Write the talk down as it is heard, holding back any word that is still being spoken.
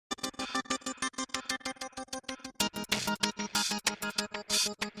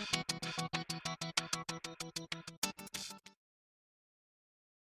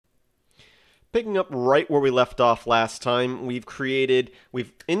picking up right where we left off last time, we've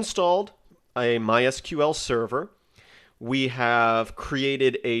installed a MySQL server. We have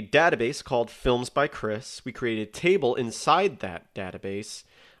created a database called Films by Chris. We created a table inside that database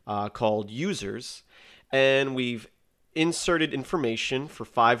called Users, and we've inserted information for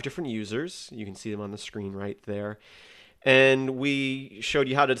 5 different users. You can see them on the screen right there. And we showed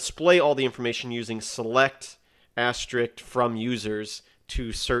you how to display all the information using select asterisk from users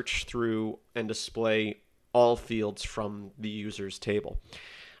to search through and display all fields from the users table.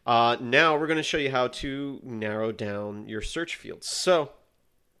 Now we're going to show you how to narrow down your search fields. So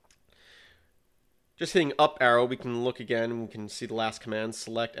just hitting up arrow, we can look again and we can see the last command,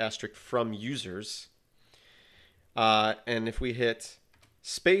 select asterisk from users. And if we hit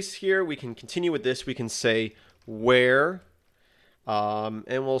space here, we can continue with this. We can say where, and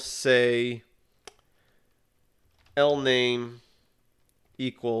we'll say lname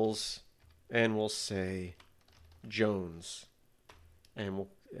equals, and we'll say Jones, and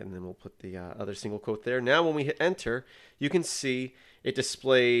then we'll put the other single quote there. Now when we hit enter, you can see it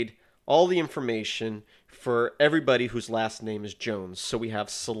displayed all the information for everybody whose last name is Jones. So we have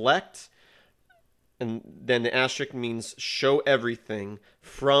select, and then the asterisk means show everything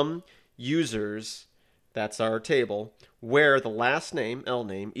from users, that's our table, where the last name,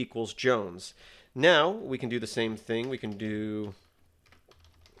 lname, equals Jones. Now we can do the same thing. We can do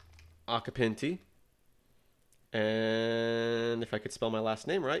Occupanti, and if I could spell my last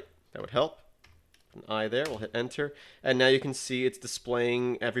name right, that would help. An I there, we'll hit enter, and now you can see it's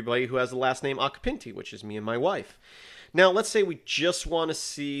displaying everybody who has the last name Occupanti, which is me and my wife. Now let's say we just want to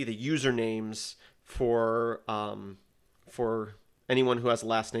see the usernames for anyone who has the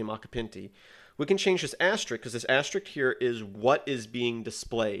last name Occupanti. We can change this asterisk, because this asterisk here is what is being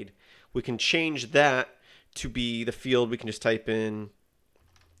displayed. We can change that to be the field. We can just type in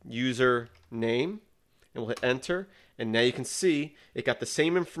user name, and we'll hit enter, and now you can see it got the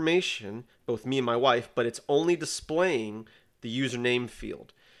same information, both me and my wife, but it's only displaying the username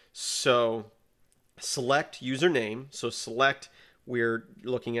field. So select username, so select, we're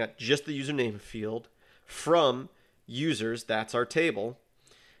looking at just the username field, from users, that's our table,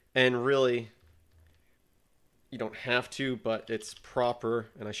 and really you don't have to, but it's proper,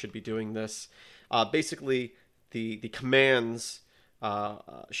 and I should be doing this. Basically, the commands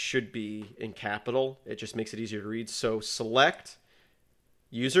should be in capital. It just makes it easier to read. So select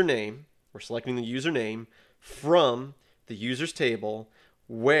username. We're selecting the username from the users table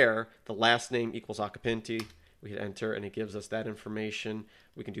where the last name equals Occupanti. We hit enter, and it gives us that information.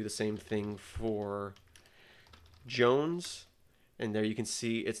 We can do the same thing for Jones, and there you can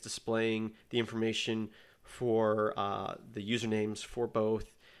see it's displaying the information for the usernames for both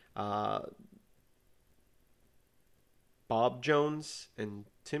Bob Jones and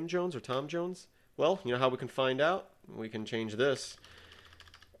Tim Jones, or Tom Jones. Well, you know how we can find out? We can change this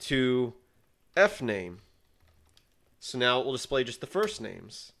to F name. So now it will display just the first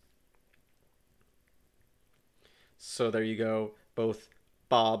names. So there you go, both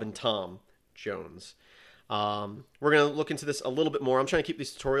Bob and Tom Jones. We're going to look into this a little bit more. I'm trying to keep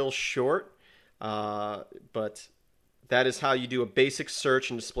these tutorials short, but that is how you do a basic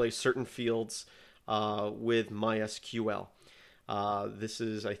search and display certain fields with MySQL. This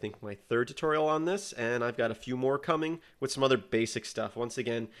is, I think, my 3rd tutorial on this, and I've got a few more coming with some other basic stuff. Once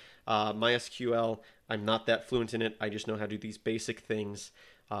again, MySQL, I'm not that fluent in it. I just know how to do these basic things.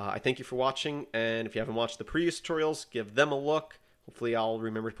 I thank you for watching, and if you haven't watched the previous tutorials, give them a look. Hopefully I'll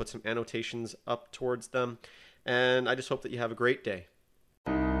remember to put some annotations up towards them, and I just hope that you have a great day.